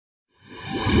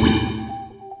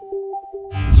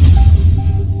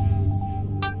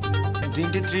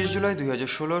দিনটি ৩০ জুলাই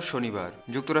 ২০১৬ শনিবার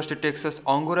যুক্তরাষ্ট্রের টেক্সাস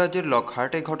অঙ্গরাজ্যের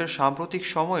লকহার্টে ঘটে সাম্প্রতিক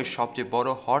সময়ের সবচেয়ে বড়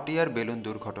হট এয়ার বেলুন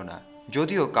দুর্ঘটনা।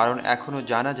 যদিও কারণ এখনও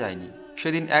জানা যায়নি।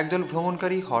 সেদিন একদল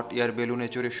ভ্রমণকারী হট এয়ার বেলুনে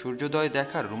চড়ে সূর্যোদয়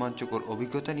দেখার রোমাঞ্চকর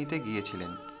অভিজ্ঞতা নিতে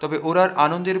গিয়েছিলেন। তবে ওরার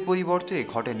আনন্দের পরিবর্তে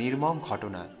ঘটে নির্মম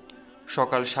ঘটনা।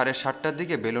 সকাল 7:30টার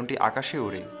দিকে বেলুনটি আকাশে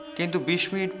ওড়ে, কিন্তু ২০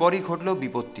 মিনিট পরই ঘটল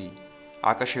বিপত্তি।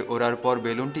 আকাশে ওড়ার পর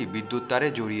বেলুনটি বিদ্যুৎ তারে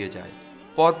জড়িয়ে যায়।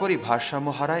 পরপরই ভারসাম্য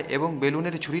হারায় এবং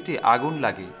বেলুনের ঝুড়িতে আগুন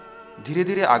লাগে। ধীরে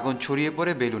ধীরে আগুন ছড়িয়ে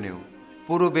পড়ে বেলুনেও।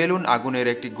 পুরো বেলুন আগুনের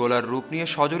একটি গোলার রূপ নিয়ে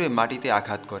সজোরে মাটিতে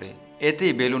আঘাত করে। এতে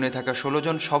বেলুনে থাকা ১৬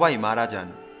 জন সবাই মারা যান।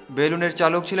 বেলুনের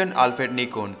চালক ছিলেন আলফ্রেড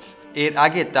নিকোন্স। এর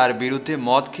আগে তার বিরুদ্ধে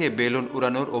মদ খেয়ে বেলুন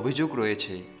উড়ানোর অভিযোগ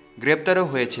রয়েছে। গ্রেপ্তারও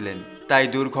হয়েছিলেন। তাই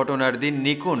দুর্ঘটনার দিন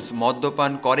নিকোন্স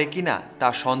মদ্যপান করে কিনা তা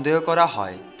সন্দেহ করা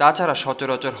হয়। তাছাড়া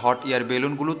সচরাচর হট এয়ার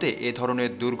বেলুনগুলোতে এ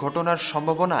ধরনের দুর্ঘটনার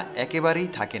সম্ভাবনা একেবারেই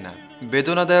থাকে না।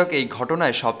 বেদনাদায়ক এই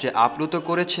ঘটনায় সবচেয়ে আপ্লুত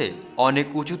করেছে, অনেক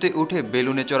উঁচুতে উঠে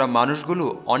বেলুনে চড়া মানুষগুলো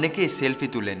অনেকেই সেলফি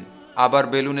তুলেন, আবার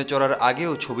বেলুনে চড়ার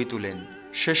আগেও ছবি তুলেন।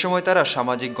 সে সময় তারা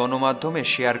সামাজিক গণমাধ্যমে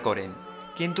শেয়ার করেন।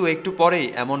 কিন্তু একটু পরেই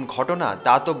এমন ঘটনা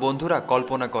তা তো বন্ধুরা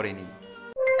কল্পনা করেনি।